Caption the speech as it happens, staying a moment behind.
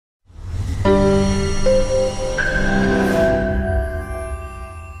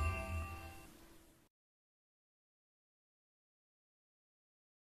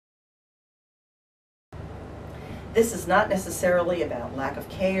This is not necessarily about lack of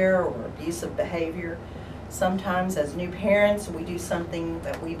care or abusive behavior. Sometimes as new parents, we do something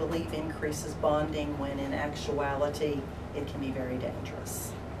that we believe increases bonding when in actuality, it can be very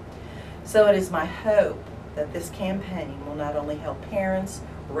dangerous. So it is my hope that this campaign will not only help parents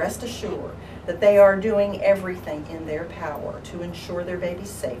rest assured that they are doing everything in their power to ensure their baby's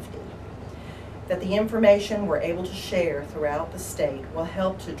safety, that the information we're able to share throughout the state will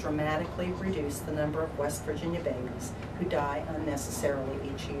help to dramatically reduce the number of West Virginia babies who die unnecessarily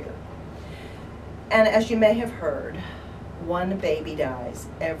each year. And as you may have heard, one baby dies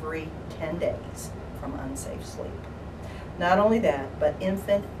every 10 days from unsafe sleep. Not only that, but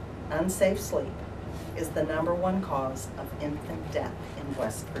infant unsafe sleep is the #1 cause of infant death in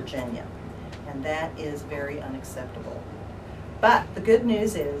West Virginia, and that is very unacceptable. But the good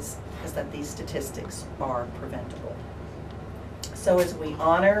news is that these statistics are preventable. So as we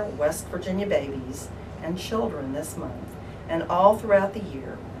honor West Virginia babies and children this month and all throughout the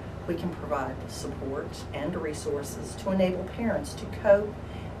year, we can provide support and resources to enable parents to cope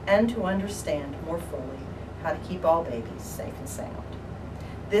and to understand more fully how to keep all babies safe and sound.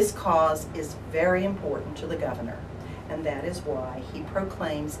 This cause is very important to the governor, and that is why he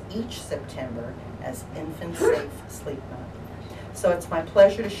proclaims each September as Infant Safe Sleep Month. So it's my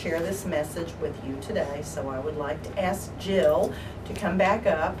pleasure to share this message with you today. So I would like to ask Jill to come back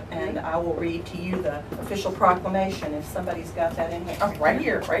up, and I will read to you the official proclamation if somebody's got that in here. Oh, right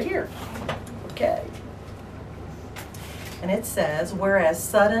here, right here. Okay. And it says, whereas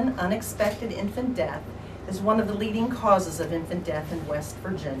sudden, unexpected infant death is one of the leading causes of infant death in West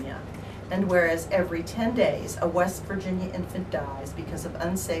Virginia, and whereas every 10 days a West Virginia infant dies because of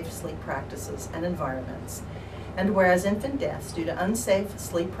unsafe sleep practices and environments, and whereas infant deaths due to unsafe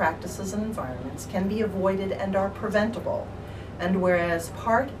sleep practices and environments can be avoided and are preventable, and whereas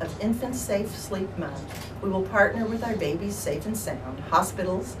part of Infant Safe Sleep Month, we will partner with our babies safe and sound,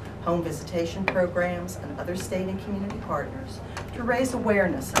 hospitals, home visitation programs, and other state and community partners to raise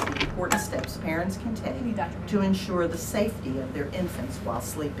awareness of the important steps parents can take to ensure the safety of their infants while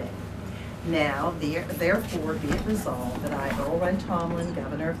sleeping. Now, therefore, be it resolved that I, Earl Tomblin,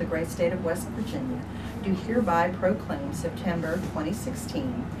 Governor of the great state of West Virginia, do hereby proclaim September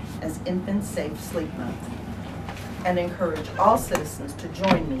 2016 as Infant Safe Sleep Month, and encourage all citizens to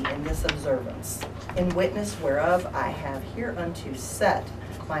join me in this observance, in witness whereof I have hereunto set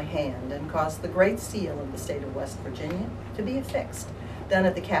my hand and caused the great seal of the state of West Virginia to be affixed, done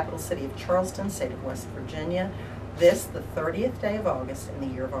at the capital city of Charleston, state of West Virginia, this the 30th day of August in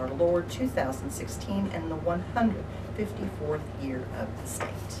the year of our Lord 2016, and the 154th year of the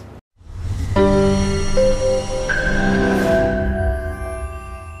state.